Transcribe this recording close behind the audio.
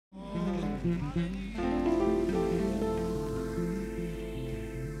Some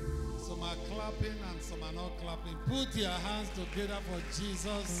are clapping and some are not clapping. Put your hands together for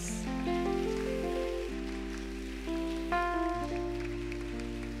Jesus.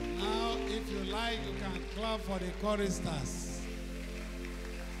 Now, if you like, you can clap for the choristers.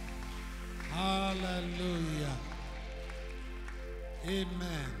 Hallelujah.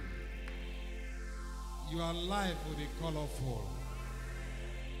 Amen. Your life will be colorful.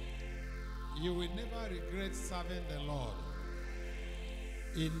 You will never regret serving the Lord.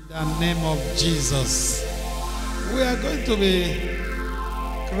 In the name of Jesus. We are going to be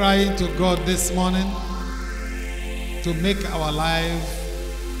crying to God this morning to make our life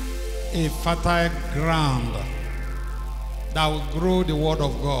a fertile ground that will grow the word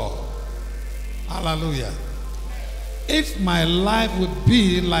of God. Hallelujah. If my life would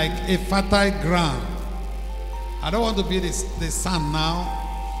be like a fertile ground, I don't want to be the sun now,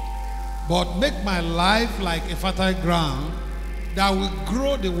 but make my life like a fertile ground that will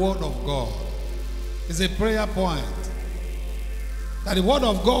grow the word of God. It's a prayer point. That the word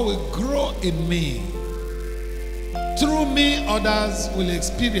of God will grow in me. Through me, others will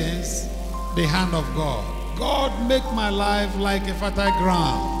experience the hand of God. God, make my life like a fertile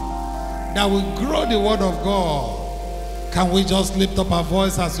ground that will grow the word of God. Can we just lift up our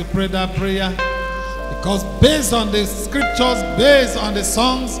voice as we pray that prayer? Because based on the scriptures, based on the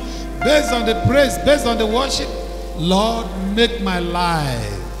songs, based on the praise, based on the worship, Lord, make my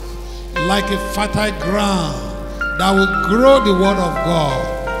life like a fertile ground that will grow the word of God.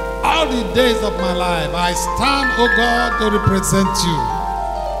 All the days of my life, I stand, oh God, to represent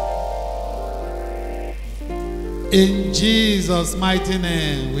you. In Jesus' mighty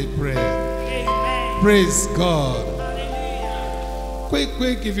name we pray. Amen. Praise God. Hallelujah.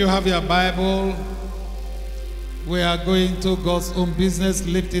 Quick, if you have your Bible, we are going to God's own business.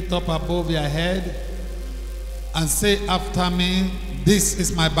 Lift it up above your head and say after me, this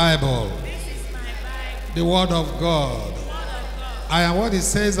is my Bible. This is my Bible. The word of God. I am what it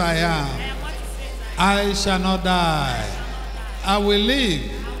says I am. I shall not die. I will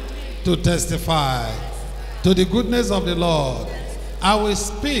live to testify to the goodness of the Lord. I will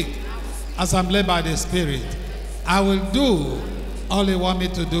speak as I'm led by the Spirit. I will do all He wants me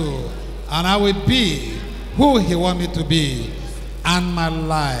to do. And I will be who He wants me to be. And my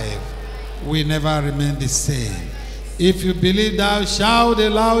life will never remain the same. If you believe that, shout the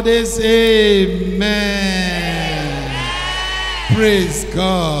loudest, amen. Praise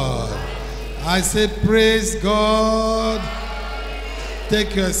God. I say praise God.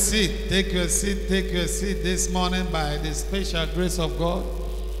 Take your seat, take your seat, take your seat this morning by the special grace of God.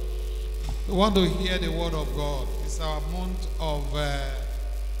 We want to hear the word of God. It's our month of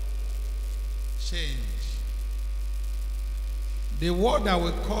change. The word that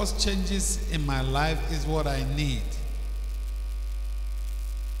will cause changes in my life is what I need.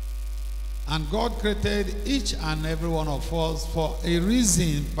 And God created each and every one of us for a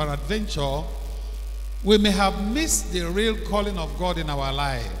reason, peradventure. We may have missed the real calling of God in our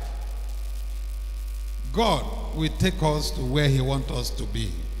life. God will take us to where He wants us to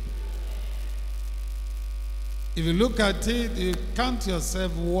be. If you look at it, you count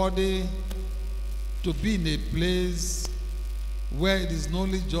yourself worthy to be in a place where it is not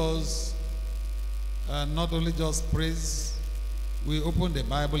only just praise. We open the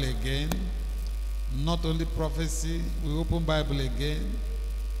Bible again. Not only prophecy, we open Bible again.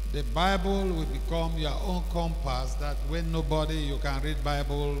 The Bible will become your own compass that when nobody, you can read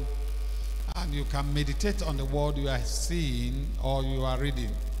Bible and you can meditate on the word you are seeing or you are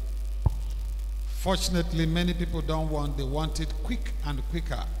reading. Fortunately, many people don't want, they want it quick and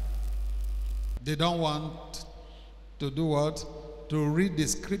quicker. They don't want to do what? To read the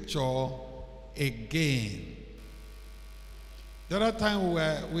scripture again. The other time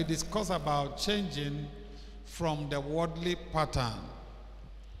we discussed about changing from the worldly pattern.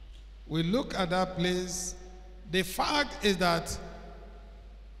 We look at that place. The fact is that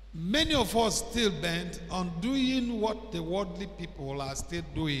many of us still bent on doing what the worldly people are still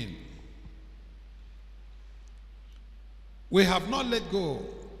doing. We have not let go.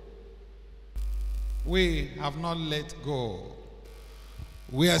 We have not let go.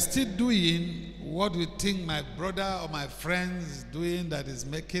 We are still doing what we think my brother or my friend is doing that is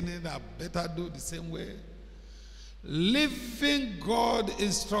making it. I better do the same way. Living God's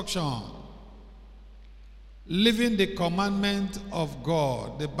instruction. Living the commandment of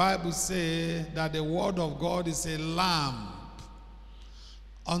God. The Bible says that the word of God is a lamp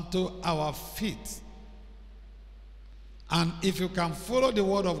unto our feet. And if you can follow the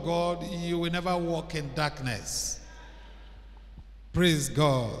word of God, you will never walk in darkness. Praise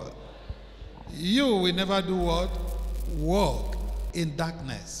God. You will never do what? Walk in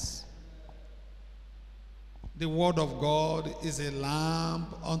darkness. The word of God is a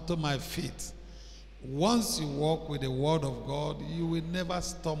lamp unto my feet. Once you walk with the word of God, you will never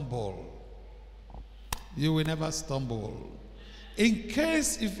stumble. You will never stumble. In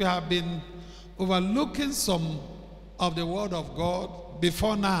case if you have been overlooking some of the word of God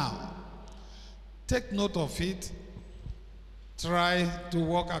before now, take note of it. Try to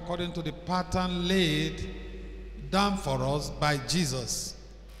walk according to the pattern laid down for us by Jesus.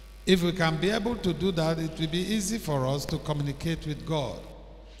 If we can be able to do that, it will be easy for us to communicate with God.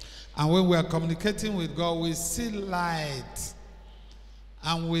 And when we are communicating with God, we see light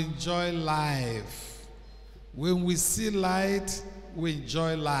and we enjoy life. When we see light, we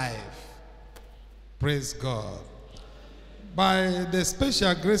enjoy life. Praise God. By the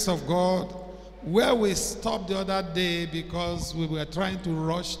special grace of God, where we stopped the other day because we were trying to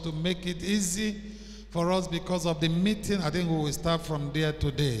rush to make it easy for us because of the meeting, I think we will start from there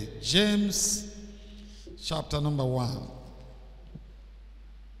today. James chapter number 1.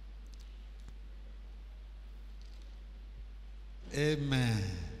 Amen.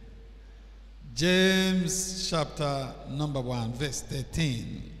 James chapter number 1, verse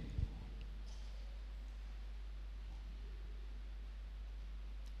 13.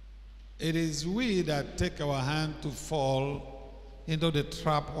 It is we that take our hand to fall into the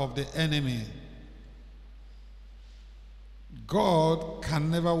trap of the enemy. God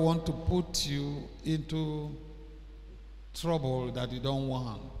can never want to put you into trouble that you don't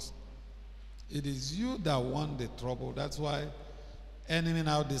want. It is you that want the trouble. That's why enemy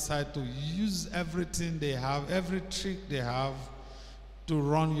now decide to use everything they have, every trick they have to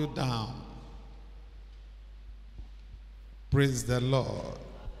run you down. Praise the Lord.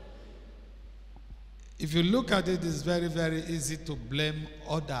 If you look at it, it's very, very easy to blame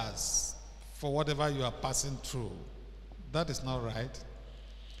others for whatever you are passing through. That is not right.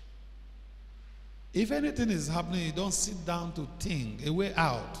 If anything is happening, you don't sit down to think a way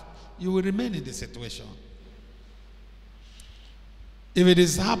out. You will remain in the situation. If it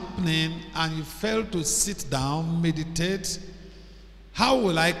is happening and you fail to sit down, meditate, how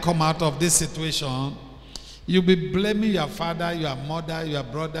will I come out of this situation? You'll be blaming your father, your mother, your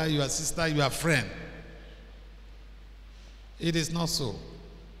brother, your sister, your friend. It is not so.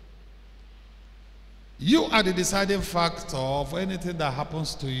 You are the deciding factor of anything that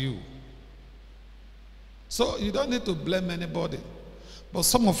happens to you. So you don't need to blame anybody. But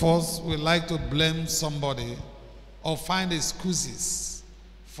some of us would like to blame somebody or find excuses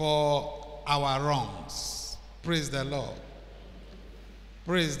for our wrongs. Praise the Lord.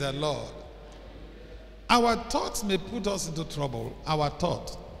 Praise the Lord. Our thoughts may put us into trouble. Our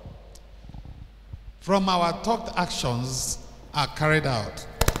thought. From our thought, actions are carried out.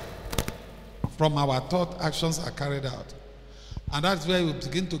 From our thought, actions are carried out. And that's where we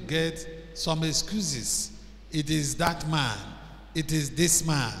begin to get some excuses. It is that man. It is this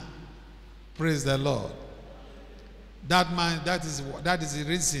man. Praise the Lord. That man, that is the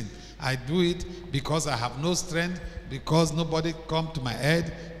reason I do it, because I have no strength, because nobody come to my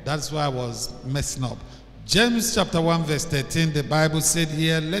head. That's why I was messing up. James chapter 1 verse 13, the Bible said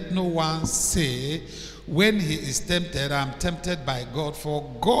here, let no one say when he is tempted, I am tempted by God,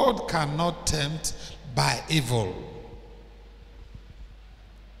 for God cannot tempt by evil.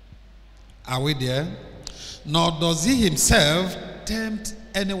 Are we there? Nor does he himself tempt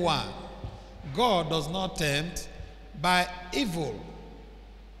anyone. God does not tempt by evil.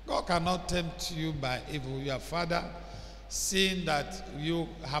 God cannot tempt you by evil. Your father, seeing that you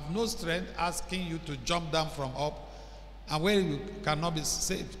have no strength, asking you to jump down from up, and where you cannot be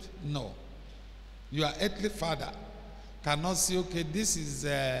saved. No. Your earthly father cannot say, okay, this is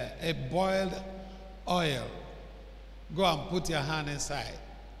a boiled oil. Go and put your hand inside.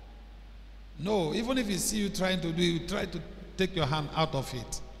 No, even if you see you trying to do it, you try to take your hand out of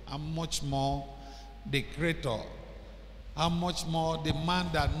it. How much more the Creator? How much more the man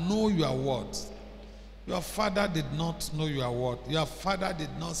that know your words? Your father did not know your word. Your father did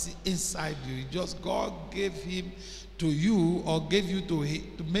not see inside you. Just God gave him to you, or gave you to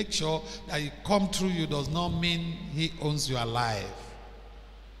make sure that he come through you, does not mean he owns your life.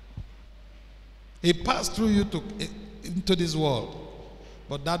 He passed through you into this world.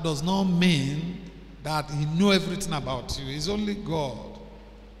 But that does not mean that he knows everything about you. It's only God.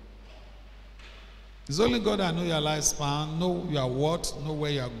 It's only God that knows your lifespan, know your what, know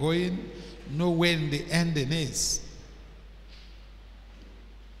where you're going, know when the ending is.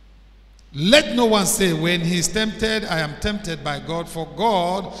 Let no one say, when he is tempted, I am tempted by God, for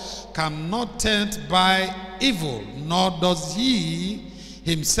God cannot tempt by evil, nor does he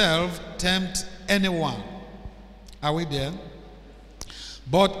himself tempt anyone. Are we there?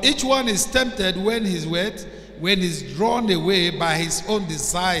 But each one is tempted when he's wet, when he's drawn away by his own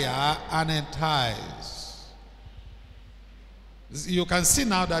desire and enticed. You can see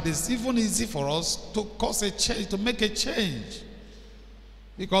now that it's even easy for us to cause a change, to make a change.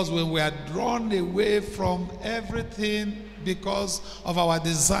 Because when we are drawn away from everything because of our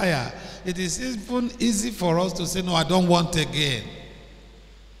desire, it is even easy for us to say, no, I don't want again.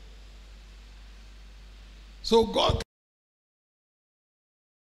 So God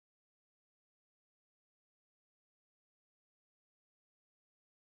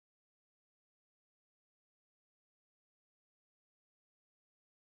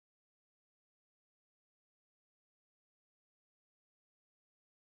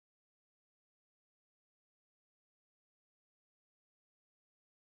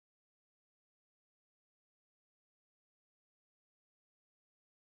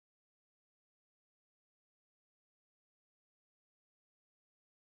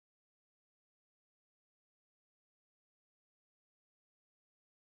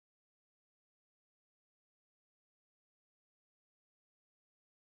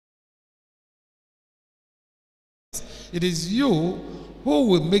it is you who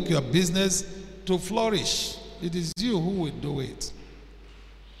will make your business to flourish. It is you who will do it.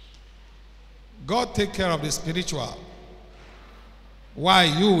 God take care of the spiritual, while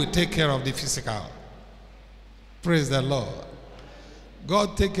you will take care of the physical. Praise the Lord.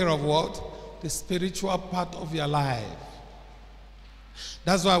 God take care of what? The spiritual part of your life.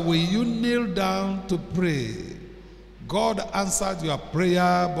 That's why when you kneel down to pray, God answered your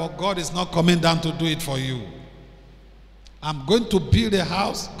prayer, but God is not coming down to do it for you. I'm going to build a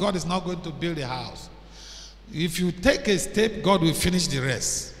house. God is not going to build a house. If you take a step, God will finish the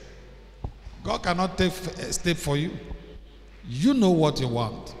rest. God cannot take a step for you. You know what you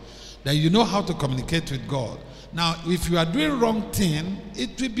want. Then you know how to communicate with God. Now, if you are doing wrong thing,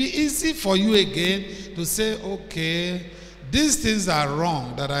 it will be easy for you again to say, okay, these things are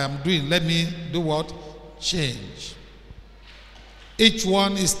wrong that I am doing. Let me do what? Change. Each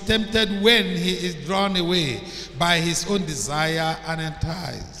one is tempted when he is drawn away by his own desire and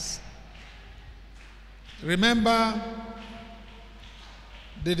enticed. Remember,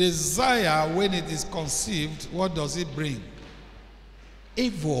 the desire, when it is conceived, what does it bring?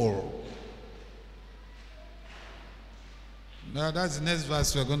 Evil. Now that's the next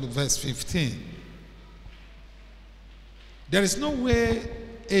verse. We're going to verse 15. There is no way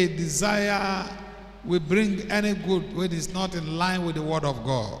a desire will bring any good when it's not in line with the word of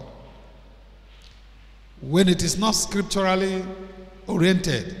God. When it is not scripturally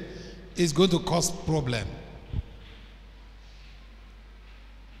oriented, it's going to cause problem.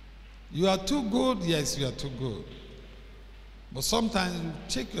 You are too good. Yes, you are too good. But sometimes you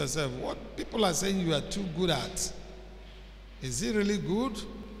check yourself. What people are saying you are too good at, is it really good?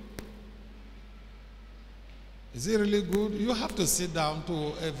 Is it really good? You have to sit down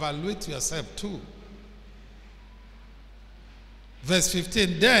to evaluate yourself too. Verse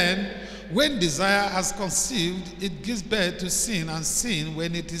 15, then when desire has conceived, it gives birth to sin, and sin,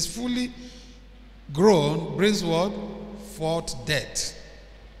 when it is fully grown, brings what? Forth death.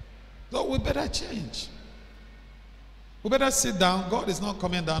 So we better change. We better sit down. God is not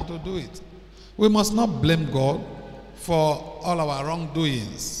coming down to do it. We must not blame God for all our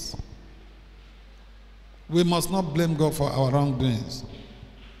wrongdoings. We must not blame God for our wrongdoings.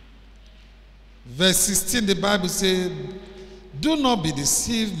 Verse 16, the Bible says, do not be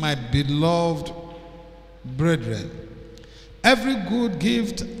deceived, my beloved brethren. Every good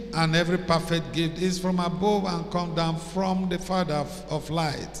gift and every perfect gift is from above and come down from the Father of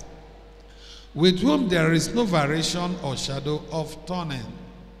light, with whom there is no variation or shadow of turning.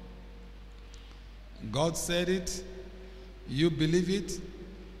 God said it, you believe it,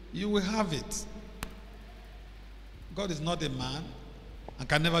 you will have it. God is not a man and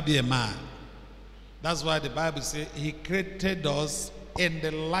can never be a man. That's why the Bible says he created us in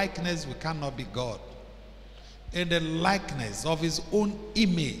the likeness. We cannot be God. In the likeness of his own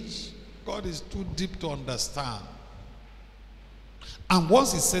image. God is too deep to understand. And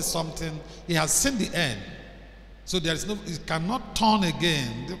once he says something, he has seen the end. So there is no, it cannot turn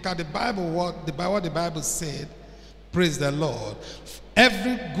again. Look at the Bible, what the Bible said. Praise the Lord.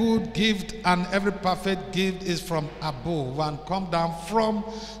 Every good gift and every perfect gift is from above and come down from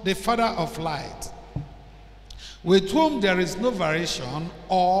the Father of light, with whom there is no variation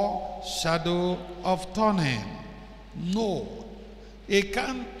or shadow of turning. No. He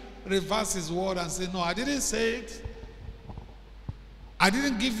can't reverse his word and say, no, I didn't say it. I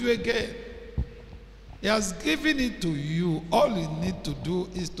didn't give you again. He has given it to you. All you need to do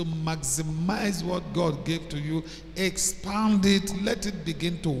is to maximize what God gave to you, expand it, let it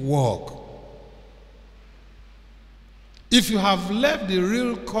begin to work. If you have left the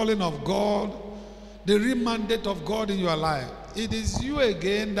real calling of God, the real mandate of God in your life, it is you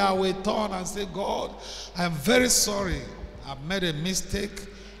again that will turn and say, God, I am very sorry. I've made a mistake.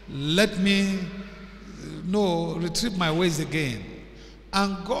 Let me retrieve my ways again.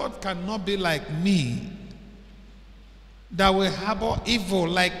 And God cannot be like me, that will harbor evil,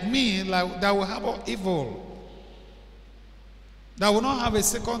 like me, that will harbor evil, that will not have a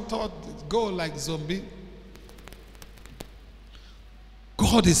second thought, go like zombie.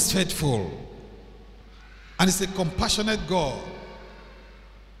 God is faithful, and He's a compassionate God.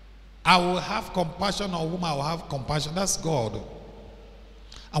 I will have compassion on whom I will have compassion. That's God.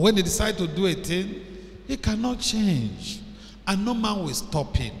 And when He decides to do a thing, He cannot change. And no man will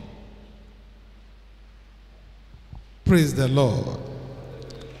stop Him. Praise the Lord.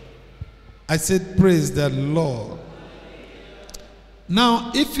 I said, praise the Lord.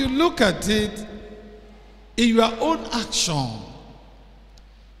 Now, if you look at it, in your own action,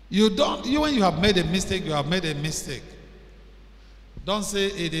 when you have made a mistake, you have made a mistake. Don't say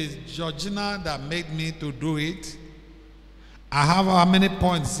it is Georgina that made me to do it. I have how many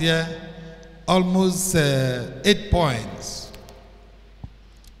points here? Almost 8 points.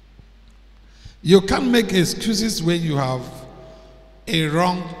 You can't make excuses when you have a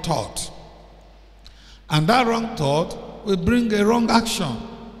wrong thought. And that wrong thought will bring a wrong action.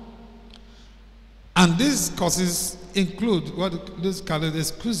 And these causes include what this kind of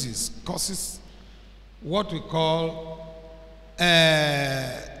excuses, causes what we call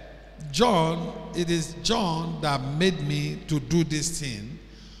John. It is John that made me to do this thing.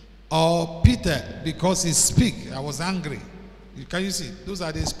 Or Peter, because he speak, I was angry. Can you see? Those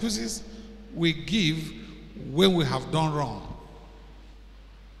are the excuses we give when we have done wrong.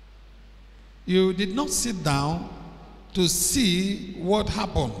 You did not sit down to see what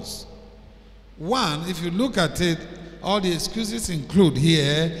happens. One, if you look at it, all the excuses include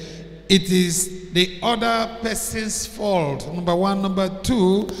here, it is the other person's fault. Number one. Number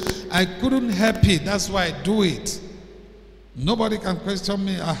two, I couldn't help it. That's why I do it. Nobody can question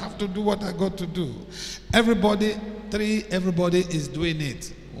me. I have to do what I got to do. Everybody is doing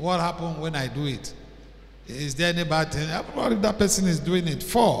it. What happened when I do it? Is there any bad thing? Everybody, that person is doing it.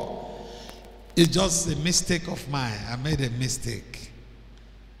 4, it's just a mistake of mine. I made a mistake.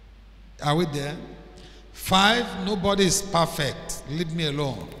 Are we there? 5, nobody is perfect. Leave me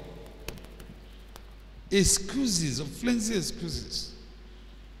alone. Excuses, flimsy excuses.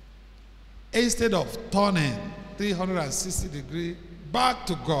 Instead of turning 360 degrees back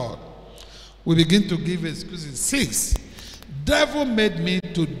to God, we begin to give excuses. 6, devil made me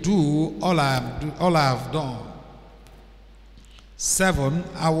to do all I have done. 7,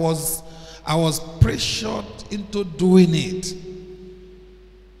 I was pressured into doing it.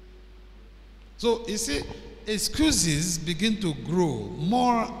 So you see, excuses begin to grow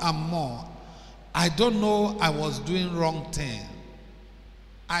more and more. I don't know I was doing wrong thing.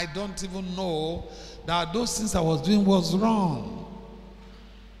 I don't even know that those things I was doing was wrong.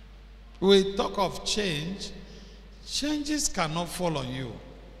 We talk of change. Changes cannot fall on you.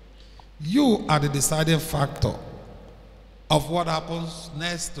 You are the deciding factor of what happens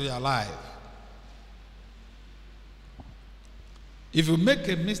next to your life. If you make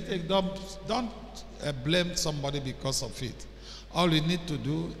a mistake, don't blame somebody because of it. All you need to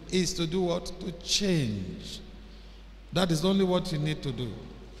do is to do what? To change. That is only what you need to do.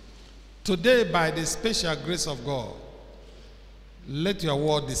 Today, by the special grace of God, let your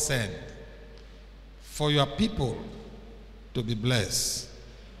word descend for your people to be blessed.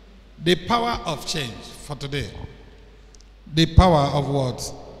 The power of change for today. The power of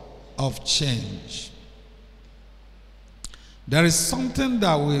what? Of change. There is something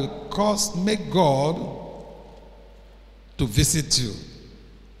that will make God to visit you.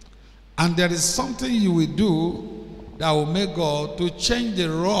 And there is something you will do that will make God to change the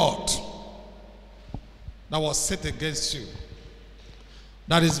rod that was set against you.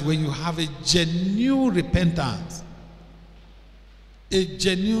 That is when you have a genuine repentance. A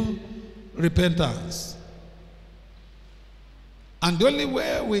genuine repentance. And the only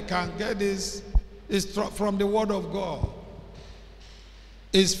way we can get this is from the Word of God.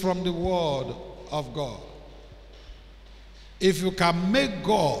 Is from the Word of God. If you can make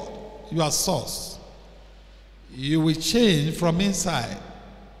God your source, you will change from inside.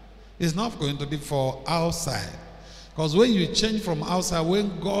 It's not going to be for outside. Because when you change from outside,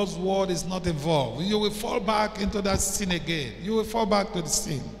 when God's word is not involved, you will fall back into that sin again. You will fall back to the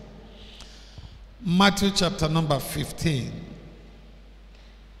sin. Matthew chapter number 15.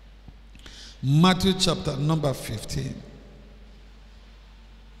 Matthew chapter number 15.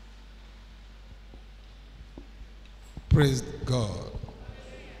 Praise God.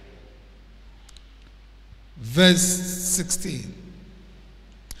 Verse 16.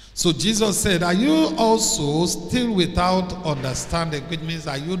 So Jesus said, are you also still without understanding? Which means,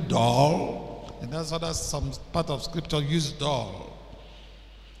 are you dull? And that's what some part of scripture use dull.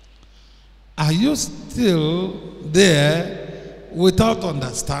 Are you still there without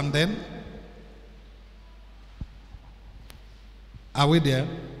understanding? Are we there?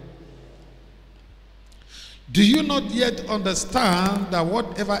 Do you not yet understand that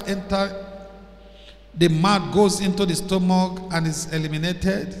whatever enters the mouth goes into the stomach and is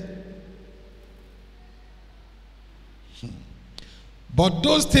eliminated? But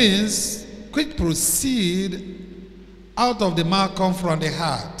those things which proceed out of the mouth come from the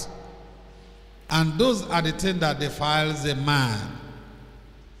heart, and those are the things that defiles a man.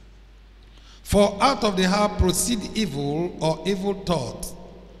 For out of the heart proceed evil or evil thoughts,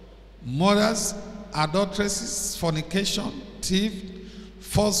 murders, adulteresses, fornication, theft,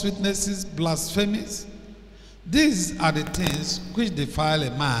 false witnesses, blasphemies. These are the things which defile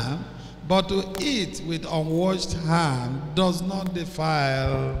a man, but to eat with unwashed hand does not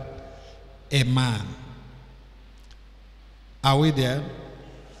defile a man. Are we there?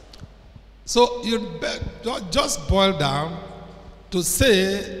 So you just boil down to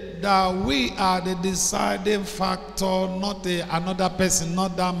say that we are the deciding factor, not another person,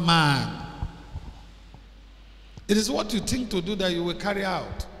 not that man. It is what you think to do that you will carry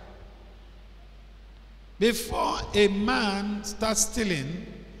out. Before a man starts stealing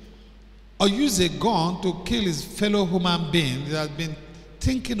or use a gun to kill his fellow human being, he has been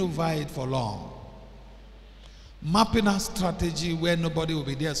thinking over it for long. Mapping a strategy where nobody will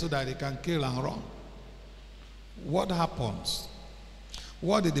be there so that he can kill and run. What happens?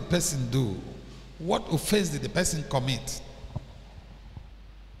 What did the person do? What offense did the person commit?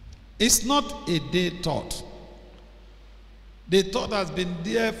 It's not a day thought. The thought has been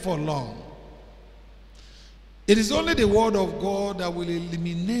there for long. It is only the word of God that will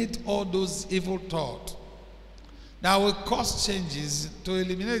eliminate all those evil thoughts, that will cause changes. To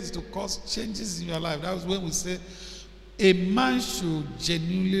eliminate is to cause changes in your life. That was when we say a man should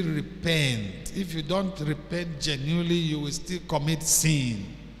genuinely repent. If you don't repent genuinely, you will still commit sin.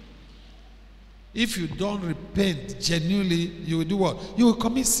 If you don't repent genuinely, you will do what? You will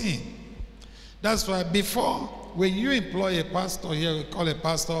commit sin. That's why before, when you employ a pastor here, we call a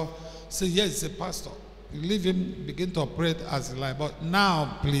pastor, say, yes, it's a pastor. You leave him, begin to operate as a lie. But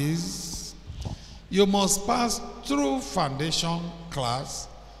now, please, you must pass through foundation class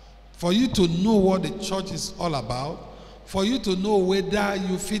for you to know what the church is all about, for you to know whether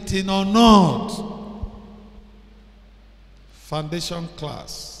you fit in or not. Foundation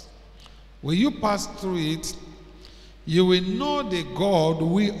class. When you pass through it, you will know the God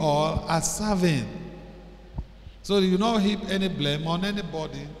we all are serving. So you not heap any blame on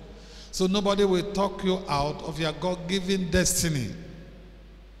anybody. So nobody will talk you out of your God-given destiny.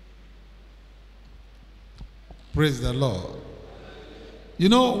 Praise the Lord. You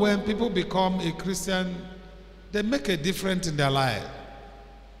know, when people become a Christian, they make a difference in their life.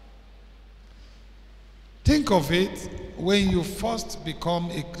 Think of it, when you first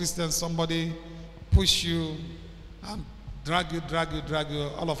become a Christian, somebody push you and drag you,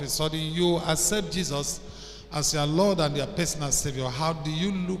 all of a sudden you accept Jesus as your Lord and your personal Savior. How do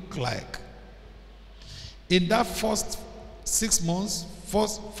you look like? In that first 6 months,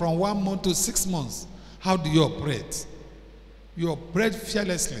 from 1 month to 6 months, how do you operate? You operate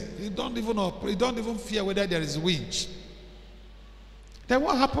fearlessly. You don't even fear whether there is winch. Then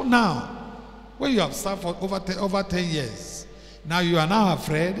what happened now? When you have served for over 10 years, now you are now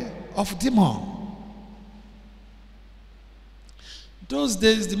afraid of demon. Those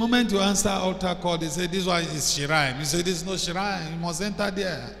days, the moment you answer altar call, they say, this one is shrine. You say, this is no shrine. You must enter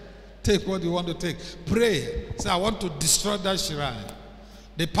there. Take what you want to take. Pray. Say, I want to destroy that shrine.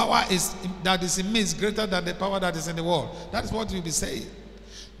 The power that is in me is greater than the power that is in the world. That is what you'll be saying.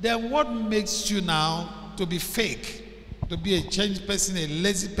 Then what makes you now to be fake? To be a changed person, a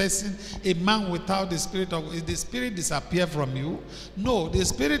lazy person, a man without the spirit of... Is the spirit disappear from you? No, the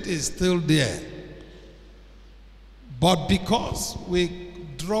spirit is still there. But because we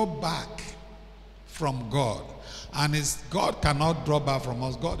draw back from God, and God cannot draw back from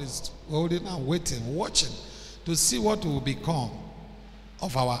us, God is holding and waiting, watching to see what will become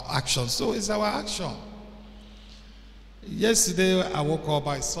of our action. So it's our action. Yesterday I woke up,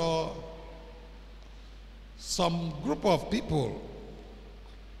 I saw some group of people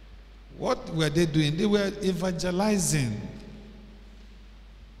What were they doing? They were evangelizing.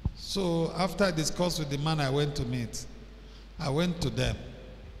 So after I discussed with the man I went to meet, I went to them.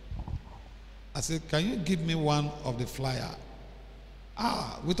 I said, can you give me one of the flyer?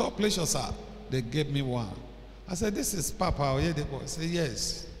 Without pleasure, sir. They gave me one. I said, this is Papa Oyedepo. I said,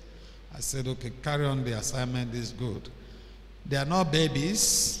 yes. I said, okay, carry on the assignment. This is good. They are not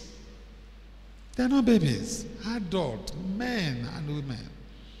babies. They are not babies. Adult, men and women.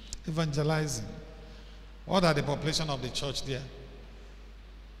 Evangelizing. What are the population of the church there?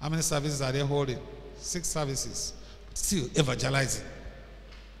 How many services are they holding? 6 services. Still evangelizing.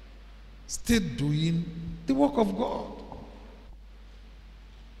 Still doing the work of God.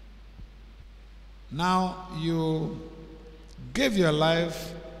 Now you gave your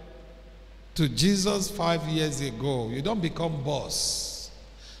life to Jesus 5 years ago. You don't become boss.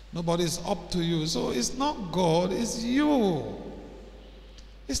 Nobody's up to you. So it's not God, it's you.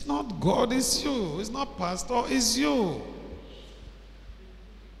 It's not God, it's you. It's not pastor, it's you.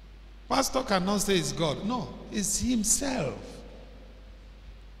 Pastor cannot say it's God. No, it's himself.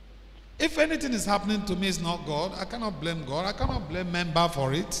 If anything is happening to me, it's not God. I cannot blame God. I cannot blame member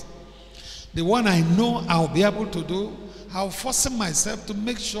for it. The one I know I'll be able to do, I'll force myself to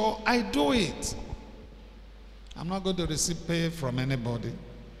make sure I do it. I'm not going to receive pay from anybody.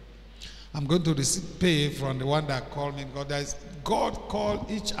 I'm going to receive pay from the one that called me. God called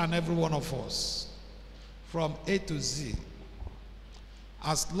each and every one of us from A to Z.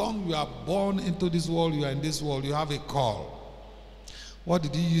 As long as you are born into this world, you are in this world, you have a call. What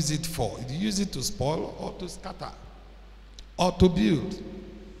did you use it for? Did you use it to spoil or to scatter or to build?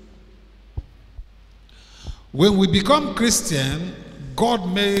 When we become Christian,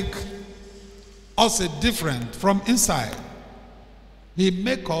 God make us a different from inside. He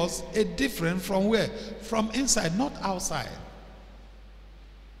make us a different from where? From inside, not outside.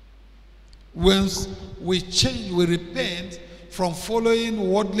 Once we change, we repent from following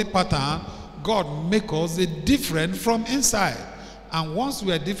worldly pattern, God make us a different from inside. And once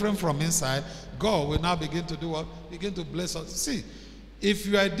we are different from inside, God will now begin to do what? Begin to bless us. See, if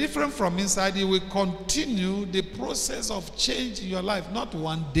you are different from inside, you will continue the process of change in your life, not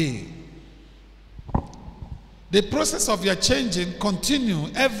one day. The process of your changing continue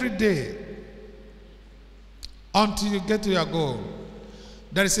every day until you get to your goal.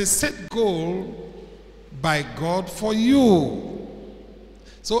 There is a set goal by God for you.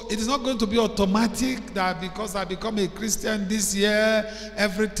 So it is not going to be automatic that because I become a Christian this year,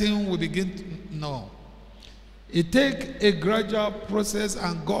 everything will begin to, no. It takes a gradual process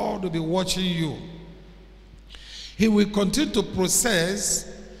and God will be watching you. He will continue to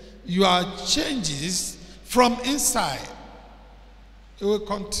process your changes from inside. It will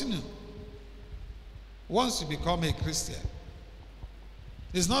continue. Once you become a Christian,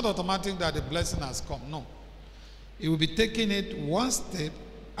 it's not automatic that the blessing has come. No. It will be taking it one step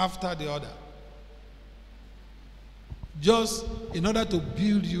after the other. Just in order to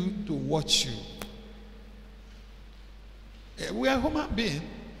build you, to watch you. We are human beings.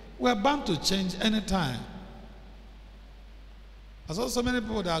 We are bound to change anytime. I saw so many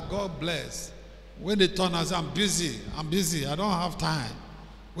people that God bless. When they turn and say, I'm busy, I don't have time.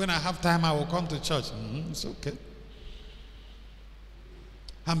 When I have time, I will come to church. It's okay.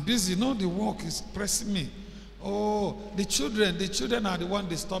 I'm busy. No, the work is pressing me. Oh, the children are the one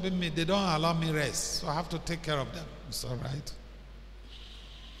disturbing me. They don't allow me rest. So I have to take care of them. It's all right.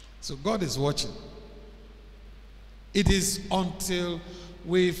 So God is watching. It is until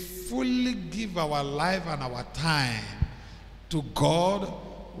we fully give our life and our time to God,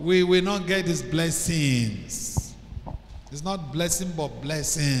 we will not get His blessings. It's not blessing, but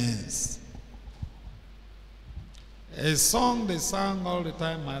blessings. A song they sang all the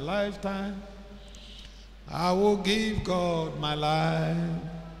time, my lifetime, I will give God my life.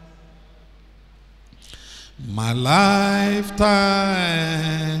 My lifetime,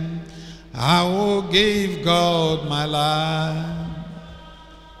 I will give God my life.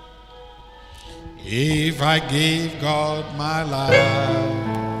 If I give God my life,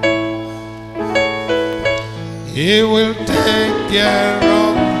 He will take care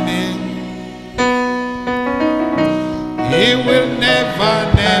of me. He will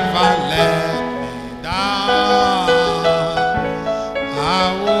never, never let me down.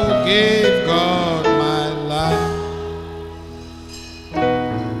 I will give God my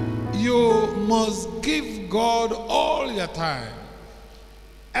life. You must give God all your time.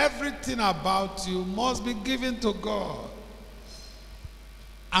 Everything about you must be given to God.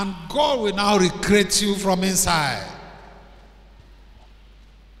 And God will now recreate you from inside.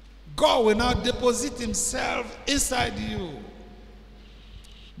 God will now deposit Himself inside you.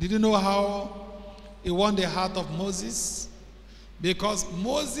 Did you know how he won the heart of Moses? Because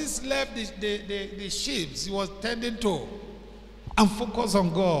Moses left the sheep he was tending to and focused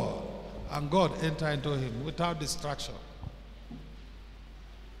on God. And God entered into him without distraction.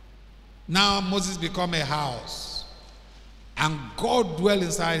 Now Moses became a house. And God dwelt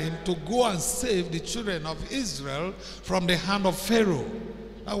inside him to go and save the children of Israel from the hand of Pharaoh.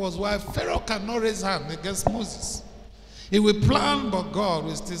 That was why Pharaoh cannot raise hand against Moses. He will plan, but God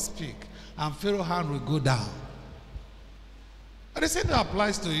will still speak. And Pharaoh's hand will go down. And the same thing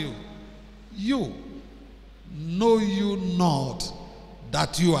applies to you. You know you not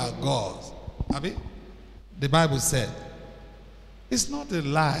that you are God. Abi? The Bible said. It's not a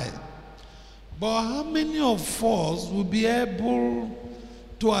lie. But how many of us will be able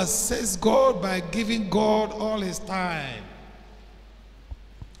to assess God by giving God all his time?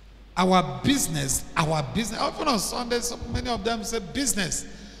 Our business. Often on Sunday, so many of them say business.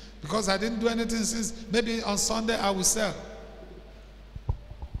 Because I didn't do anything since, maybe on Sunday I will sell.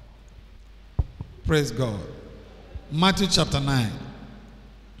 Praise God. Matthew chapter 9.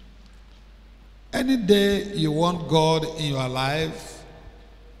 Any day you want God in your life,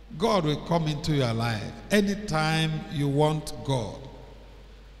 God will come into your life. Anytime you want God.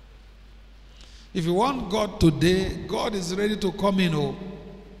 If you want God today, God is ready to come in. Oh.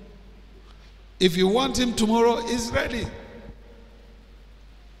 If you want him tomorrow, he's ready.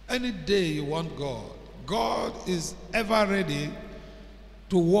 Any day you want God, God is ever ready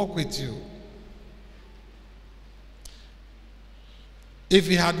to walk with you. If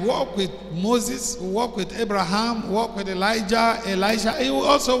he had walked with Moses, walked with Abraham, walked with Elijah, he will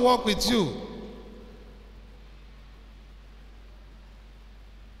also walk with you.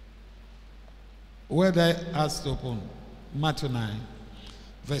 Where did I ask to open? Matthew 9,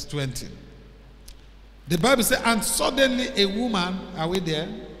 verse 20. The Bible says, and suddenly a woman, are we there?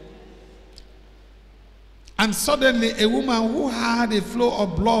 And suddenly a woman who had a flow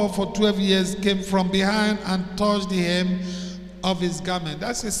of blood for 12 years came from behind and touched the hem of his garment.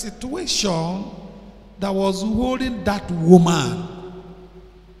 That's a situation that was holding that woman.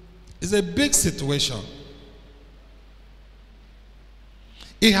 It's a big situation.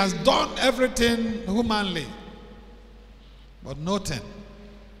 He has done everything humanly, but nothing.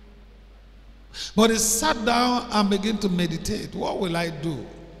 But he sat down and began to meditate. What will I do?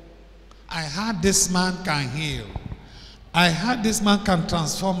 I heard this man can heal. I heard this man can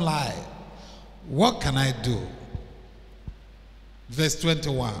transform life. What can I do? Verse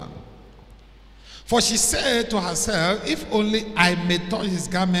 21. For she said to herself, if only I may touch his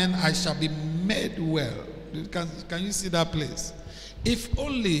garment, I shall be made well. Can you see that place? If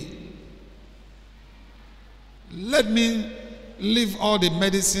only, let me leave all the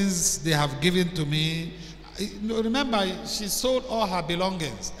medicines they have given to me. Remember, she sold all her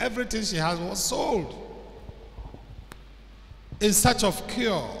belongings. Everything she has was sold in search of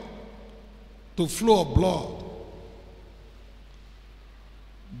cure to flow of blood.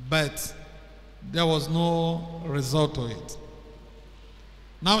 But there was no result to it.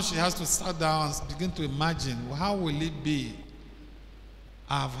 Now she has to sit down and begin to imagine, how will it be?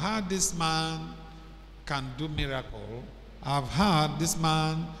 I've heard this man can do miracle. I've heard this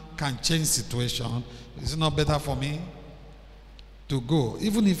man can change situation. Is it not better for me to go?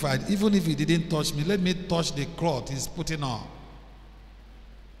 Even if he didn't touch me, let me touch the cloth he's putting on.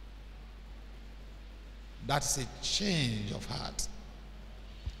 That's a change of heart.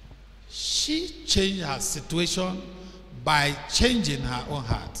 She changed her situation by changing her own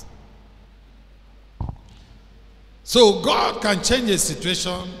heart. So God can change a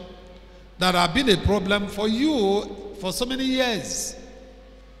situation that has been a problem for you for so many years.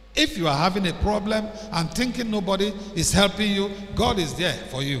 If you are having a problem and thinking nobody is helping you, God is there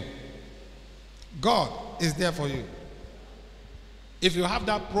for you. God is there for you. If you have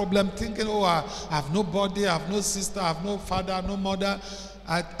that problem thinking, oh, I have nobody, I have no sister, I have no father, no mother,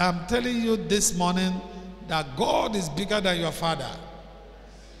 I'm telling you this morning that God is bigger than your father.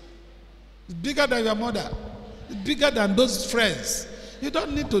 It's bigger than your mother. It's bigger than those friends. You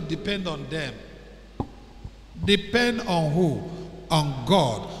don't need to depend on them. Depend on who? On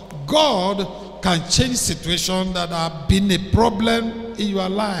God. God can change situations that have been a problem in your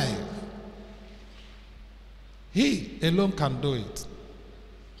life. He alone can do it.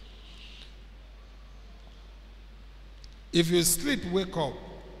 If you sleep, wake up,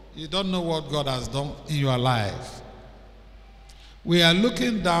 you don't know what God has done in your life. We are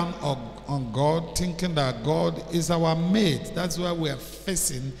looking down on God, thinking that God is our mate. That's why we are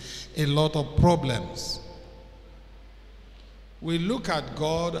facing a lot of problems. We look at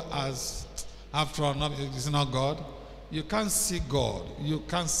God as, after all, is it not God? You can't see God. You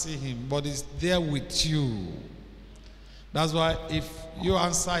can't see him, but he's there with you. That's why if you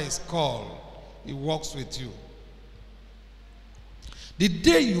answer his call, he walks with you. The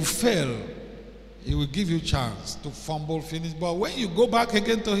day you fail, he will give you a chance to fumble, finish. But when you go back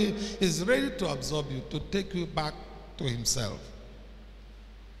again to him, he's ready to absorb you, to take you back to himself.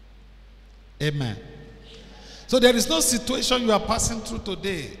 Amen. So there is no situation you are passing through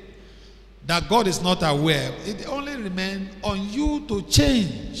today that God is not aware. It only remains on you to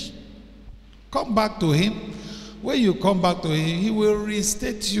change. Come back to him. When you come back to him, he will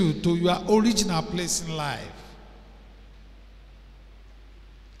reinstate you to your original place in life.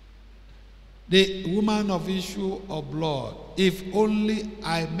 The woman of issue of blood, if only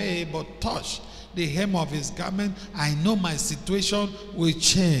I may but touch the hem of his garment, I know my situation will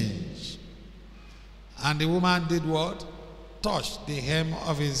change. And the woman did what? Touched the hem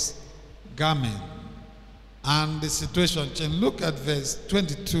of his garment. And the situation changed. Look at verse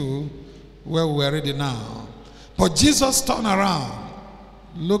 22, where we are reading now. But Jesus turned around.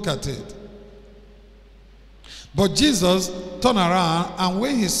 Look at it. But Jesus turned around, and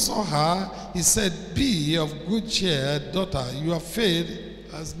when he saw her, he said, be of good cheer, daughter, your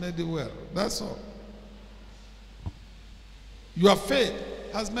faith has made you well. That's all. Your faith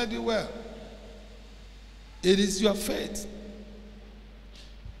has made you well. It is your faith.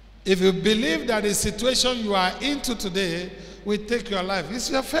 If you believe that the situation you are into today will take your life, it's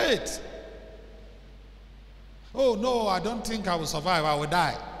your faith. Oh, no, I don't think I will survive. I will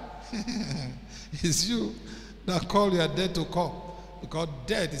die. It's you that call your death to come. Because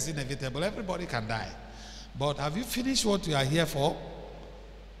death is inevitable. Everybody can die. But have you finished what you are here for?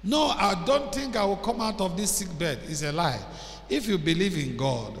 No, I don't think I will come out of this sick bed. It's a lie. If you believe in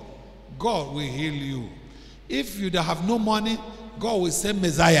God, God will heal you. If you have no money, God will send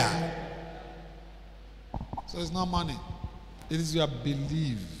Messiah. So it's not money. It is your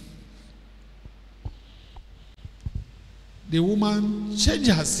belief. The woman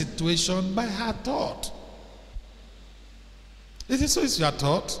changed her situation by her thought. It is so it's your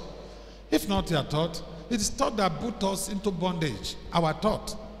thought. If not your thought, it is thought that put us into bondage. Our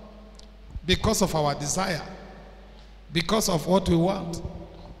thought. Because of our desire. Because of what we want.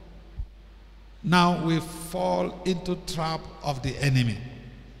 Now we fall into trap of the enemy.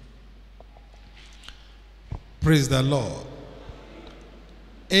 Praise the Lord.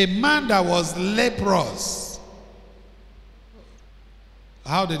 A man that was leprous.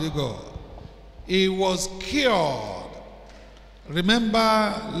 How did he go? He was cured.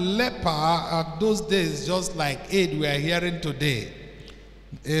 Remember, leper at those days, just like AIDS we are hearing today.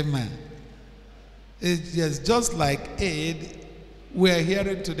 Amen. It's just like AIDS we are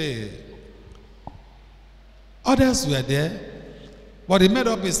hearing today. Others were there, but he made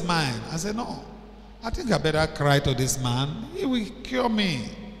up his mind. I said, no, I think I better cry to this man. He will cure me.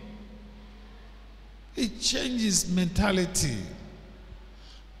 He changed his mentality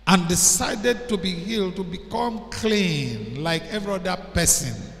and decided to be healed, to become clean like every other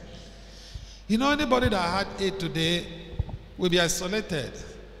person. You know, anybody that had AIDS today will be isolated.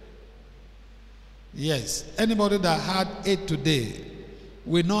 Yes, anybody that had AIDS today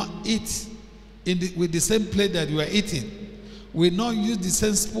will not eat with the same plate that you are eating, will not use the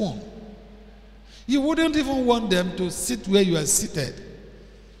same spoon. You wouldn't even want them to sit where you are seated,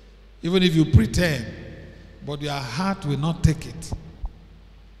 even if you pretend, but your heart will not take it.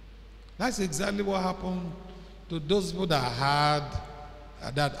 That's exactly what happened to those people that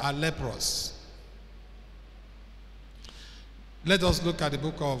are leprous. Let us look at the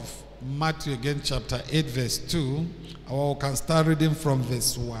book of Matthew again, chapter 8, verse 2. Or we can start reading from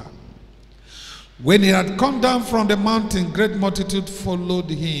verse 1. When he had come down from the mountain, great multitude followed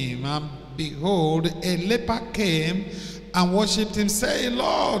him, and behold, a leper came and worshipped him, saying,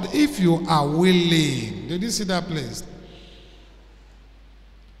 Lord, if you are willing. Did you see that place?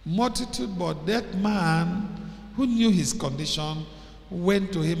 Multitude, but that man who knew his condition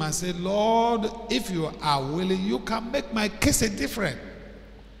went to him and said, Lord, if you are willing, you can make my case a different.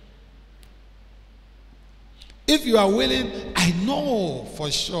 If you are willing, I know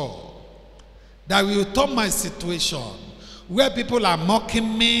for sure that will turn my situation. Where people are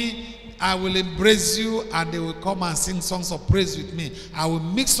mocking me, I will embrace you and they will come and sing songs of praise with me. I will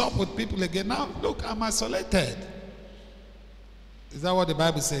mix up with people again. Now, look, I'm isolated. Is that what the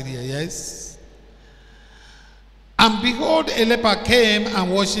Bible said here? Yes. And behold, a leper came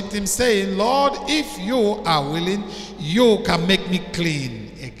and worshipped him, saying, Lord, if you are willing, you can make me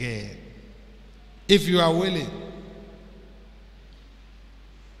clean again. If you are willing.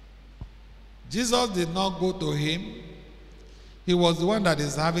 Jesus did not go to him. He was the one that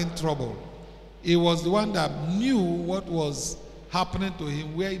is having trouble. He was the one that knew what was happening to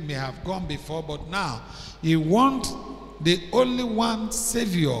him, where he may have gone before, but now he wants the only one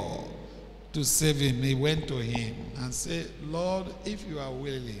Savior to save him. He went to him and said, Lord, if you are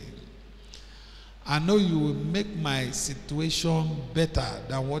willing, I know you will make my situation better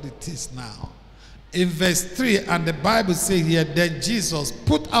than what it is now. In verse 3, and the Bible says here, then Jesus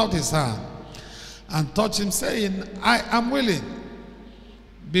put out his hand and touched him, saying, I am willing.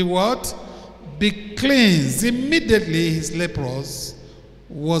 Be what? Be cleansed. Immediately his leprosy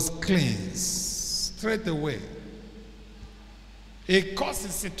was cleansed straight away. It caused the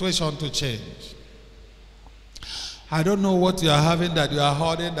situation to change. I don't know what you are having that you are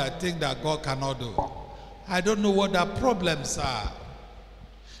holding that think that God cannot do. I don't know what the problems are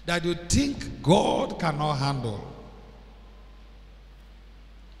that you think God cannot handle.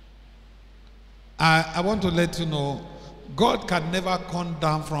 I want to let you know, God can never come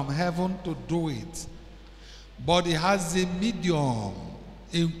down from heaven to do it. But he has a medium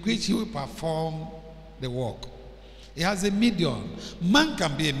in which he will perform the work. He has a medium. Man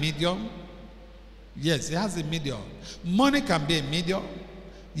can be a medium. Yes, he has a medium. Money can be a medium.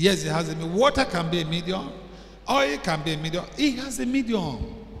 Yes, he has a medium. Water can be a medium. Oil can be a medium. He has a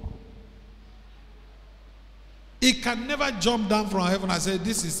medium. He can never jump down from heaven and say,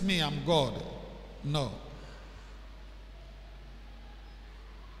 this is me, I'm God. No.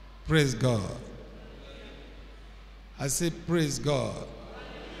 Praise God. I say, praise God.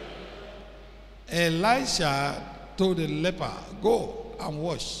 Elisha told the leper, go and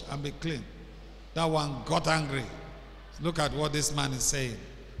wash and be clean. That one got angry. Look at what this man is saying.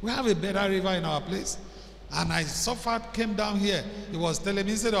 We have a better river in our place. And I suffered, came down here. He was telling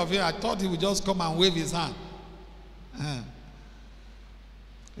me, instead of here, I thought he would just come and wave his hand.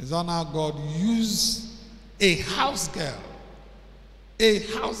 Is that how God used a house girl? A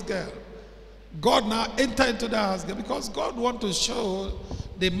house girl. God now entered into that house girl because God wants to show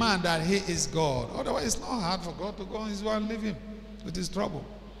the man that he is God. Otherwise, it's not hard for God to go on his way and leave him with his trouble.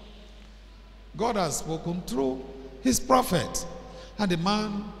 God has spoken through his prophet, and the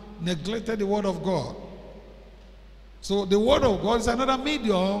man neglected the word of God. So the word of God is another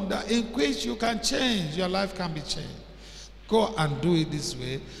medium that in which you can change, your life can be changed. Go and do it this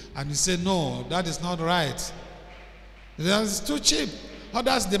way, and you say, no, that is not right. That is too cheap.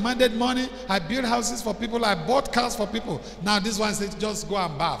 Others demanded money. I built houses for people. I bought cars for people. Now this one says, just go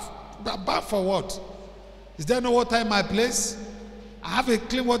and bath. Bath for what? Is there no water in my place? I have a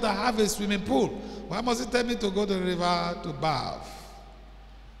clean water. I have a swimming pool. Why must he tell me to go to the river to bath?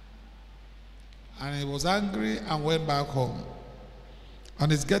 And he was angry and went back home. On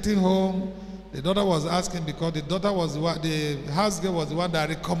his getting home, the daughter was asking, because the daughter was the one, the house girl was the one that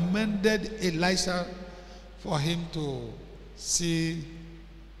recommended Elisha for him to see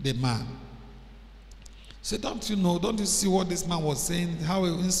the man. She said, don't you know, don't you see what this man was saying, how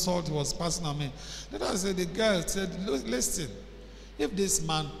an insult he was passing on me? The girl said, listen, if this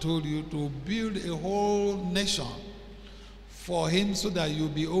man told you to build a whole nation for him so that you'll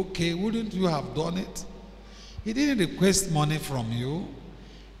be okay, wouldn't you have done it? He didn't request money from you.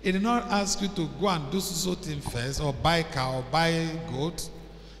 He did not ask you to go and do something first, or buy a cow, or buy a goat.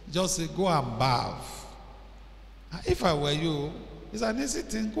 Just say, go and bath. If I were you, it's an easy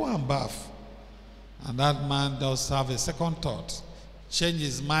thing, go and bath. And that man does have a second thought, changed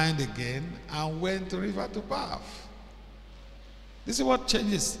his mind again, and went to the river to bath. This is what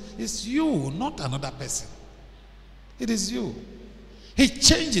changes. It's you, not another person. It is you. He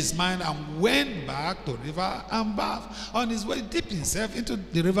changed his mind and went back to the river and bathed. On his way, dipped himself into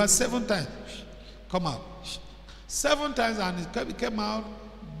the river 7 times. Come out. 7 times, and he came out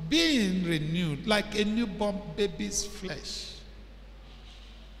being renewed like a newborn baby's flesh.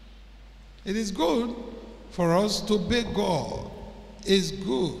 It is good for us to obey God. It's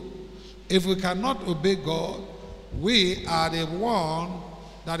good. If we cannot obey God, we are the one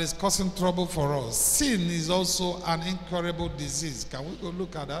that is causing trouble for us. Sin is also an incurable disease. Can we go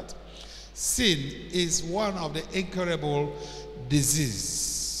look at that? Sin is one of the incurable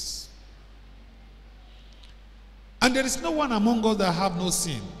diseases. And there is no one among us that have no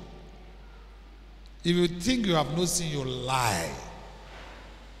sin. If you think you have no sin, you lie.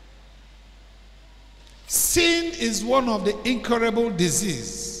 Sin is one of the incurable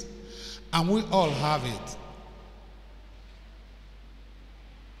diseases, and we all have it.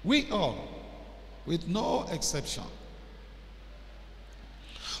 We all, with no exception.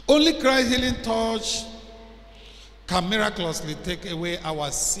 Only Christ's healing touch can miraculously take away our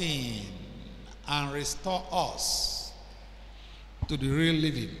sin and restore us to the real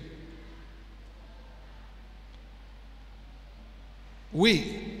living.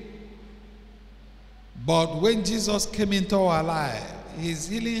 But when Jesus came into our life, his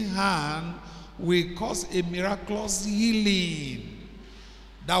healing hand will cause a miraculous healing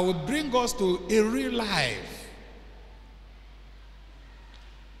that will bring us to a real life.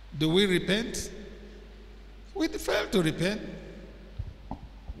 Do we repent? We fail to repent.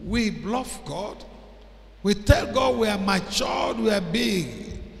 We bluff God. We tell God we are matured, we are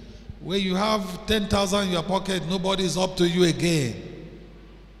big. When you have 10,000 in your pocket, nobody is up to you again.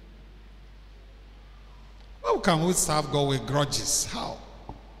 How can we serve God with grudges? How?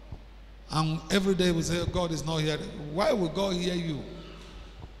 And every day we say, God is not here. Why will God hear you?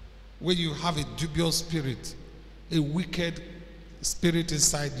 When you have a dubious spirit, a wicked spirit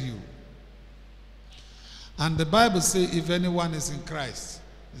inside you. And the Bible says, if anyone is in Christ,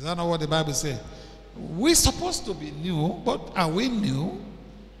 is that not what the Bible says? We're supposed to be new, but are we new?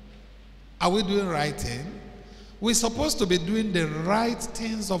 Are we doing right thing? We're supposed to be doing the right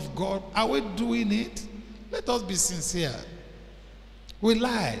things of God. Are we doing it? Let us be sincere. We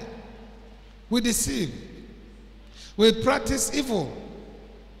lie. We deceive. We practice evil.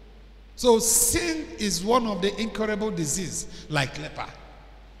 So sin is one of the incurable diseases, like leper.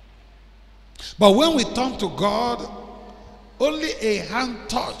 But when we turn to God, only a hand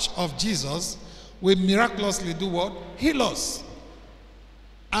touch of Jesus will miraculously do what? Heal us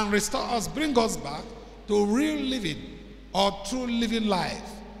and restore us, bring us back to real living or true living life.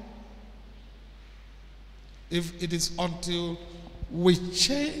 If it is until we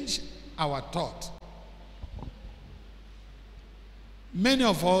change our thought. Many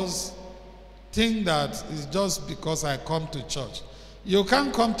of us think that it's just because I come to church. You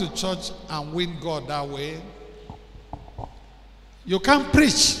can't come to church and win God that way. You can't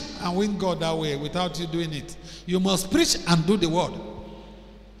preach and win God that way without you doing it. You must preach and do the word.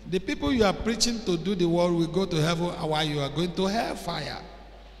 The people you are preaching to do the word will go to heaven while you are going to hellfire.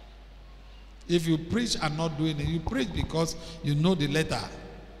 If you preach and not doing it, you preach because you know the letter.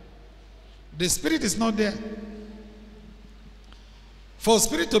 The spirit is not there. For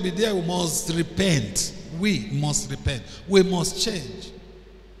spirit to be there, we must repent. We must repent. We must change.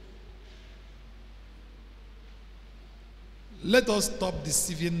 Let us stop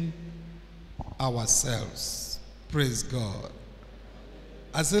deceiving ourselves. Praise God.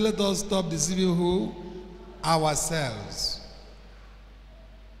 I say let us stop deceiving who? Ourselves.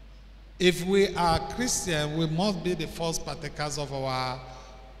 If we are Christian, we must be the first partakers of our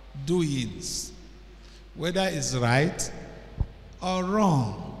doings, whether it's right or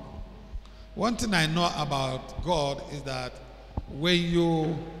wrong. One thing I know about God is that when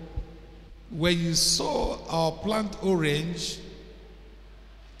you sow or plant orange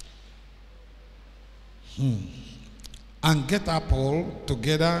and get apple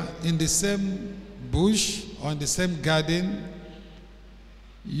together in the same bush or in the same garden,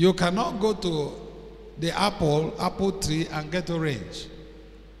 you cannot go to the apple tree and get orange.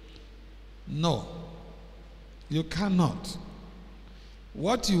 No, you cannot.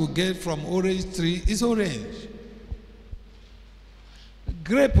 What you get from orange tree is orange.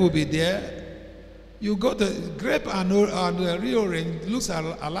 Grape will be there. You go to grape and the real orange looks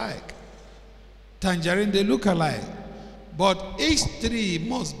alike. Tangerine, they look alike. But each tree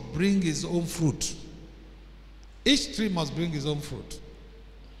must bring its own fruit. Each tree must bring its own fruit.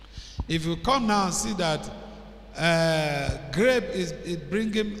 If you come now and see that grape is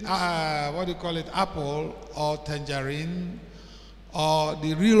bringing, what do you call it, apple or tangerine or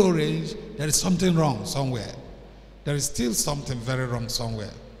the real orange, there is something wrong somewhere. There is still something very wrong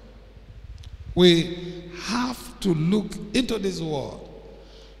somewhere. We have to look into this world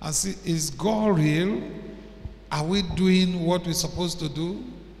and see, is God real? Are we doing what we're supposed to do?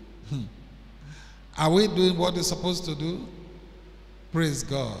 Are we doing what we're supposed to do? Praise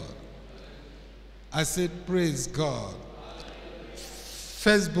God. I said, praise God.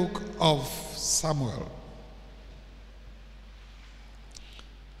 First book of Samuel.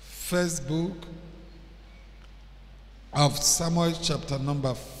 First book of Samuel, chapter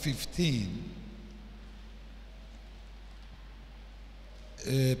number 15.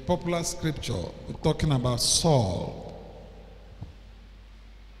 A popular scripture, we're talking about Saul.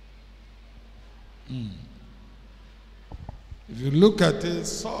 If you look at it,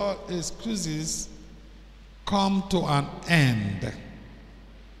 Saul's excuses come to an end.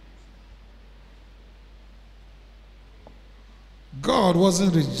 God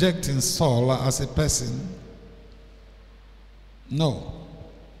wasn't rejecting Saul as a person. No.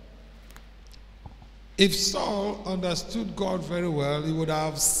 If Saul understood God very well, he would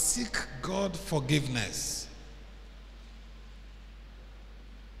have seek God forgiveness.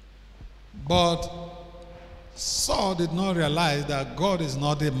 But Saul did not realize that God is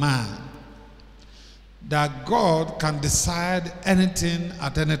not a man. that God can decide anything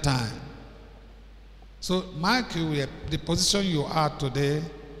at any time. So, mark you, the position you are today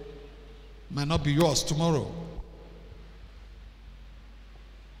might not be yours tomorrow.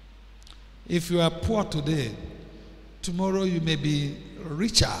 If you are poor today, tomorrow you may be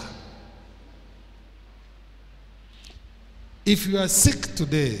richer. If you are sick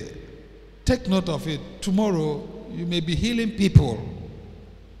today, take note of it. Tomorrow you may be healing people.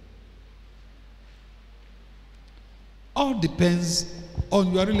 All depends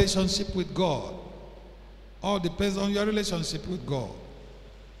on your relationship with God. All depends on your relationship with God.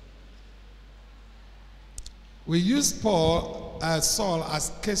 We use Saul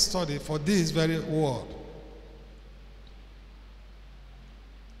as case study for this very word.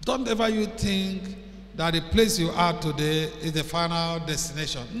 Don't ever you think that the place you are today is the final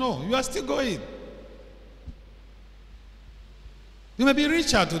destination. No, you are still going. You may be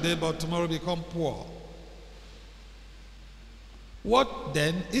richer today, but tomorrow become poor. What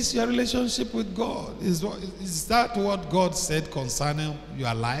then is your relationship with God? Is that what God said concerning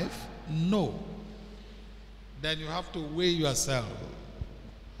your life? No. Then you have to weigh yourself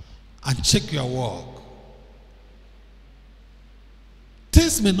and check your work.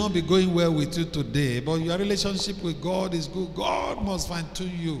 Things may not be going well with you today, but your relationship with God is good. God must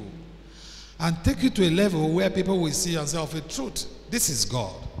fine-tune you and take you to a level where people will see and say, of a truth, this is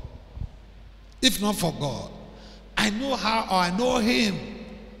God. If not for God, I know how, or I know him.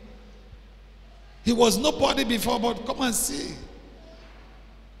 He was nobody before, but come and see.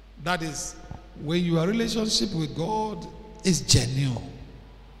 That is when your relationship with God is genuine.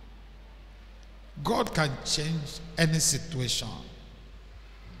 God can change any situation.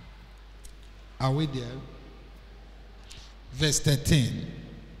 Are we there? Verse 13.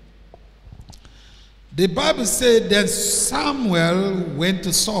 The Bible said, then Samuel went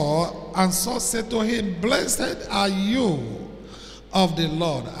to Saul, and Saul said to him, blessed are you of the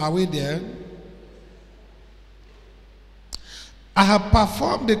Lord. Are we there? I have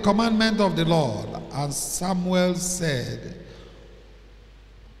performed the commandment of the Lord. And Samuel said,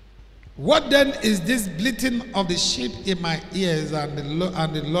 what then is this bleating of the sheep in my ears and the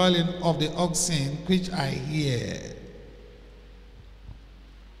lowing of the oxen which I hear?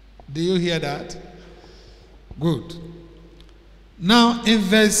 Do you hear that? Good. Now in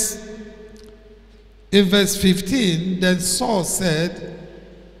verse 15, then Saul said,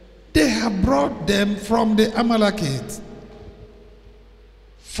 they have brought them from the Amalekites.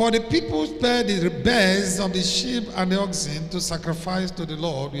 For the people spare the bears of the sheep and the oxen to sacrifice to the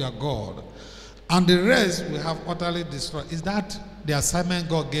Lord your God, and the rest we have utterly destroyed. Is that the assignment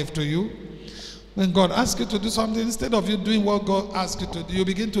God gave to you? When God asks you to do something, instead of you doing what God asks you to do, you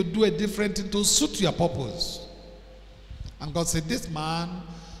begin to do a different thing to suit your purpose. And God said, this man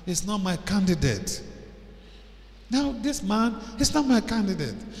is not my candidate. Now this man is not my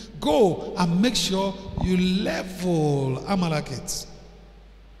candidate. Go and make sure you level Amalekites.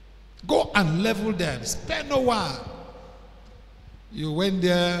 Go and level them. Spare no one. You went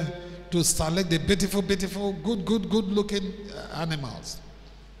there to select the beautiful, good looking animals.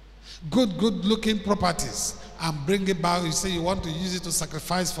 Good looking properties. And bring it back. You say you want to use it to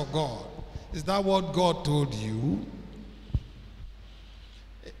sacrifice for God. Is that what God told you?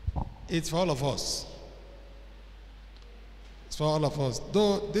 It's for all of us. It's for all of us.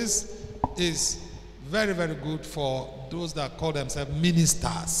 Though this is very, very good for those that call themselves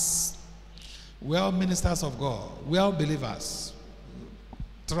ministers. We are ministers of God. We are believers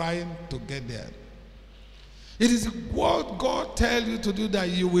trying to get there. It is what God tells you to do that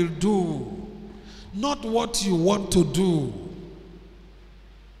you will do, not what you want to do.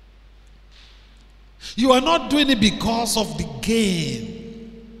 You are not doing it because of the gain.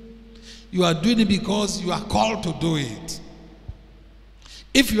 You are doing it because you are called to do it.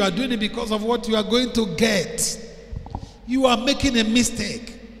 If you are doing it because of what you are going to get, you are making a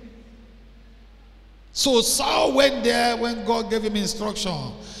mistake. So Saul went there when God gave him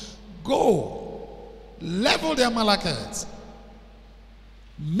instruction. Go, level the Amalekites.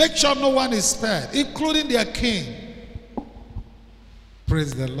 Make sure no one is spared, including their king.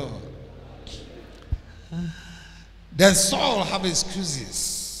 Praise the Lord. Then Saul have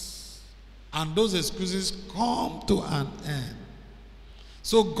excuses. And those excuses come to an end.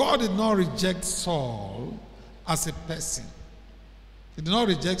 So God did not reject Saul as a person. He did not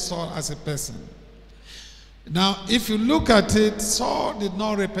reject Saul as a person. Now, if you look at it, Saul did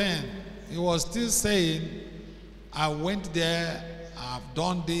not repent. He was still saying, I went there, I've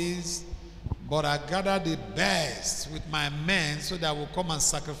done this, but I gathered the best with my men so that I will come and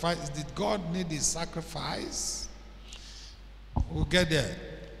sacrifice. Did God need his sacrifice? We'll get there.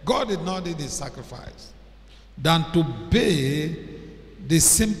 God did not need his sacrifice. than to obey the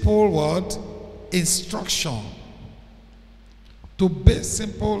simple word instruction. To obey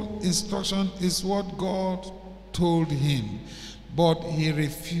simple instruction is what God told him, but he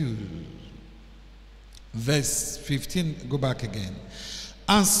refused. Verse 15, go back again.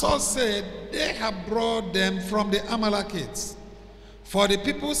 And Saul said, they have brought them from the Amalekites. For the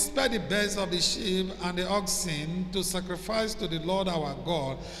people spared the best of the sheep and the oxen to sacrifice to the Lord our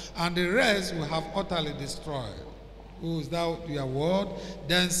God, and the rest we have utterly destroyed. Who is thou your word?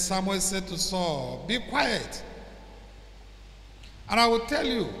 Then Samuel said to Saul, be quiet, and I will tell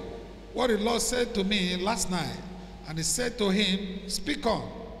you what the Lord said to me last night. And he said to him, speak on.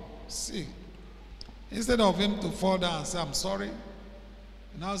 See, instead of him to fall down and say, I'm sorry,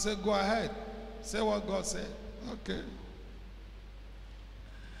 now say, go ahead. Say what God said. Okay.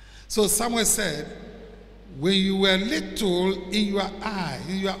 So Samuel said, when you were little in your eyes,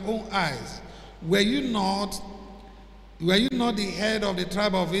 in your own eyes, were you not the head of the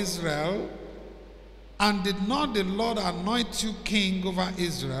tribe of Israel? And did not the Lord anoint you king over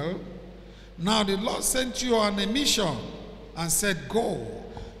Israel? Now the Lord sent you on a mission and said, go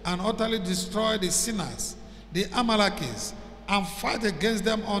and utterly destroy the sinners, the Amalekites, and fight against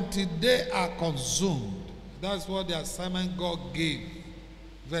them until they are consumed. That's what the assignment God gave.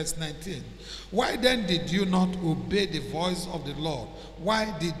 Verse 19. Why then did you not obey the voice of the Lord?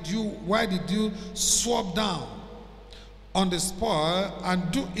 Why did you swoop down on the spoil and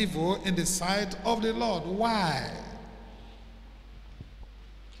do evil in the sight of the Lord? Why?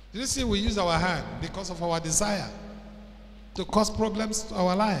 You see, we use our hand because of our desire to cause problems to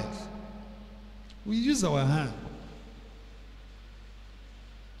our life. We use our hand.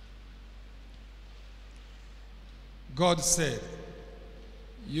 God said,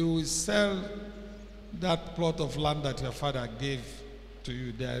 you will sell that plot of land that your father gave to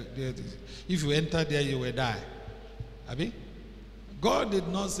you. If you enter there, you will die. Abi? God did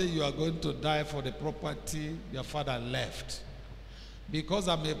not say you are going to die for the property your father left. Because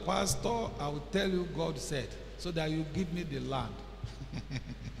I'm a pastor, I will tell you God said, so that you give me the land.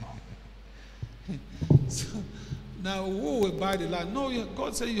 So, now, who will buy the land? No,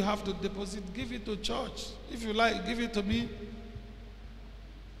 God said you have to deposit, give it to church. If you like, give it to me.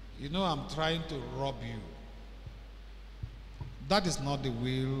 You know I'm trying to rob you. That is not the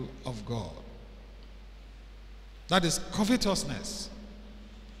will of God. That is covetousness.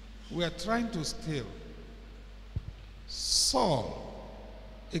 We are trying to steal. Saul,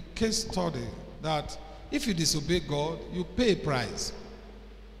 a case study that if you disobey God, you pay a price.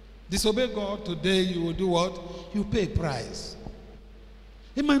 Disobey God today, you will do what? You pay a price.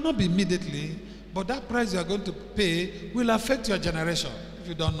 It might not be immediately, but that price you are going to pay will affect your generation, if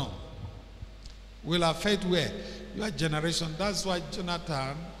you don't know. Will affect where? Your generation. That's why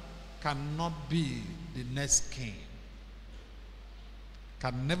Jonathan cannot be the next king.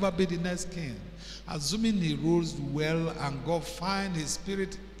 Can never be the next king. Assuming he rules well and God find his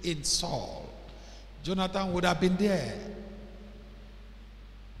spirit in Saul, Jonathan would have been there.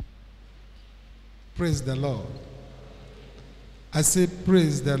 Praise the Lord. I say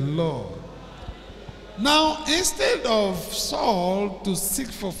praise the Lord. Now, instead of Saul to seek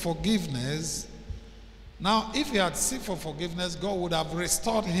for forgiveness, now if he had seek for forgiveness, God would have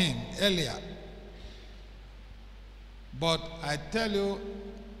restored him earlier. But I tell you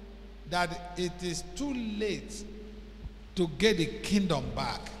that it is too late to get the kingdom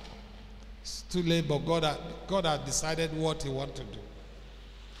back. It's too late, but God has decided what he wants to do.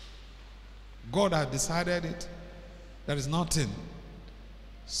 God has decided it. There is nothing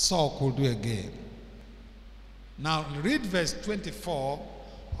Saul could do again. Now read verse 24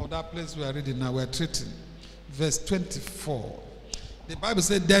 of that place we are reading now. We are treating. Verse 24. The Bible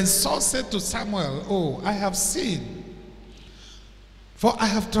said, then Saul said to Samuel, oh, I have sinned, for I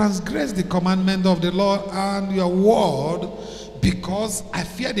have transgressed the commandment of the Lord and your word, because I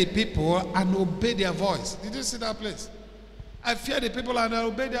fear the people and obey their voice. Did you see that place? I fear the people and I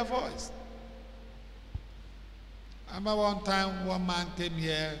obey their voice. I remember one time one man came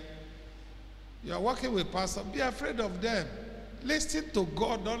here. You are working with pastors. Be afraid of them. Listen to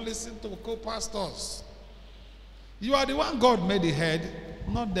God. Don't listen to co-pastors. You are the one God made the head,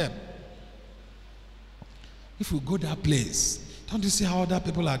 not them. If you go that place, don't you see how other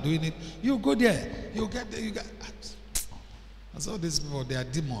people are doing it? You go there. You get there. You get. And so these people, they are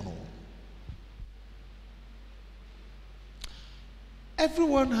demons.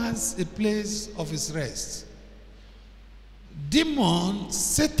 Everyone has a place of his rest. Demon,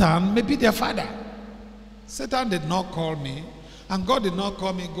 Satan may be their father. Satan did not call me, and God did not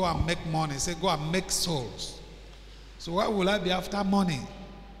call me go and make money. He said go and make souls. So why will I be after money?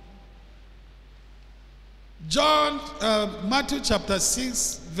 Matthew chapter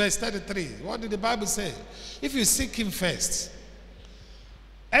 6, verse 33. What did the Bible say? If you seek him first,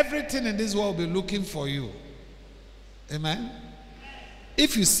 everything in this world will be looking for you. Amen?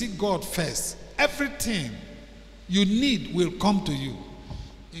 If you seek God first, everything you need will come to you,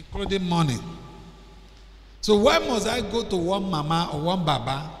 including money. So why must I go to one mama or one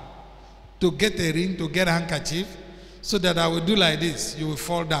baba to get a ring, to get a handkerchief, so that I will do like this? You will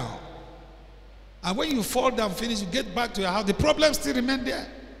fall down. And when you fall down, finish, you get back to your house, the problem still remain there.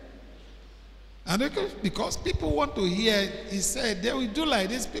 And because people want to hear, he said, they will do like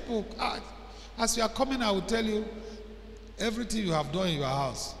this. People, as you are coming, I will tell you everything you have done in your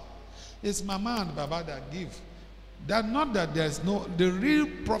house. It's mama and baba that give. That not that there's the real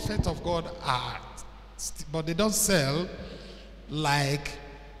prophet of God are, but they don't sell like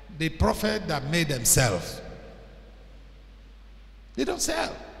the prophet that made themselves. They don't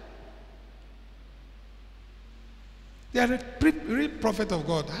sell. They are a real prophet of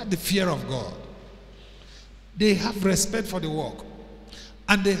God, have the fear of God. They have respect for the work.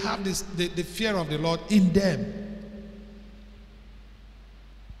 And they have the fear of the Lord in them.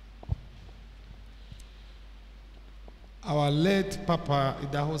 Our late Papa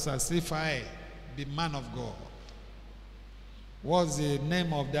Idahosa said, if I be man of God, what's the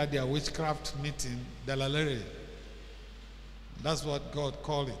name of that their witchcraft meeting? Delalere. That's what God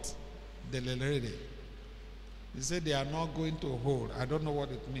called it. Delalere. He said they are not going to hold. I don't know what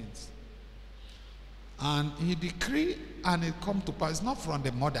it means. And he decreed and it come to pass. It's not from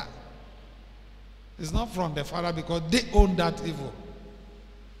the mother. It's not from the father, because they own that evil.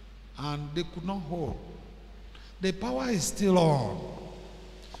 And they could not hold. The power is still on.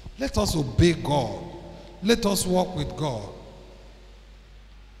 Let us obey God. Let us walk with God.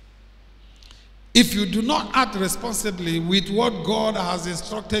 If you do not act responsibly with what God has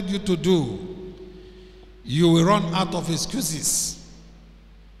instructed you to do, you will run out of excuses.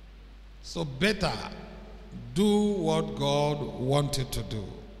 So better do what God wanted to do.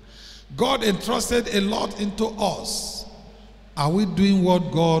 God entrusted a lot into us. Are we doing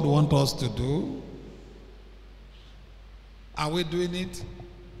what God wants us to do? Are we doing it?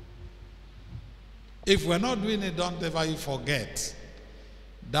 If we're not doing it, don't ever you forget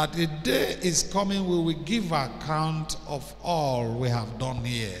that a day is coming we will give account of all we have done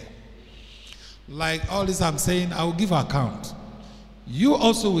here. Like all this I'm saying, I will give account. You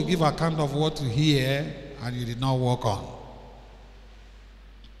also will give account of what you hear and you did not work on.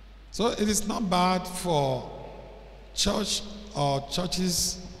 So it is not bad for church or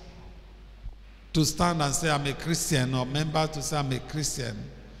churches to stand and say, I'm a Christian, or members to say, I'm a Christian.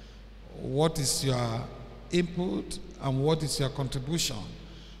 What is your input and what is your contribution?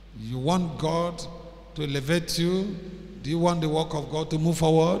 You want God to elevate you? Do you want the work of God to move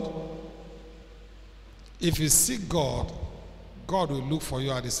forward? If you seek God, God will look for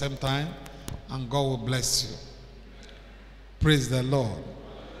you at the same time, and God will bless you. Praise the Lord.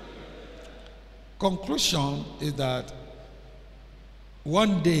 Conclusion is that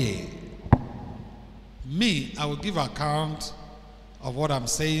one day, I will give account of what I'm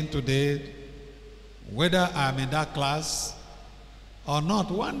saying today, whether I'm in that class or not.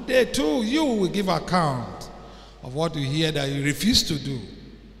 One day too, you will give account of what you hear that you refuse to do.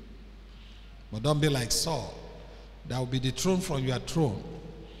 But don't be like Saul, that will be dethroned from your throne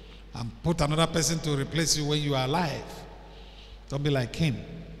and put another person to replace you when you are alive. Don't be like him.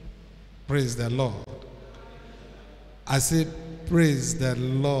 Praise the Lord. I said, praise the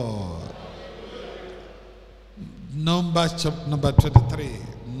Lord. Numbers number 23.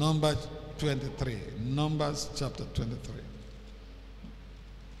 Numbers 23. Numbers chapter 23.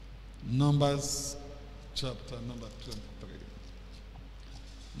 Numbers chapter number 23.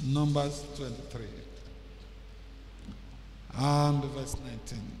 Numbers 23. And verse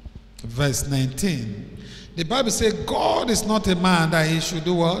 19. Verse 19. The Bible says, God is not a man that he should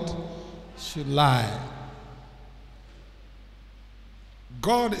do what? Should lie.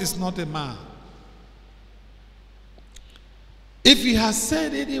 God is not a man. If he has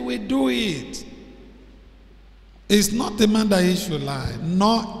said it, he will do it. He's not a man that he should lie,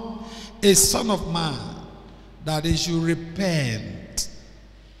 nor a son of man that he should repent.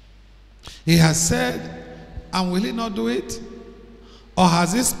 He has said, and will he not do it? Or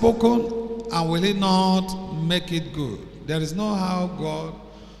has he spoken, and will he not make it good? There is no how God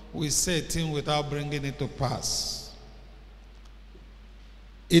will say a thing without bringing it to pass.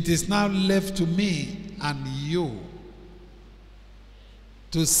 It is now left to me and you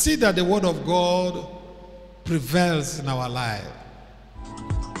to see that the word of God prevails in our life.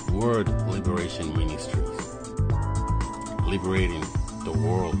 Word Liberation Ministries. Liberating the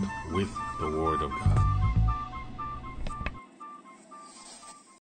world with the word of God.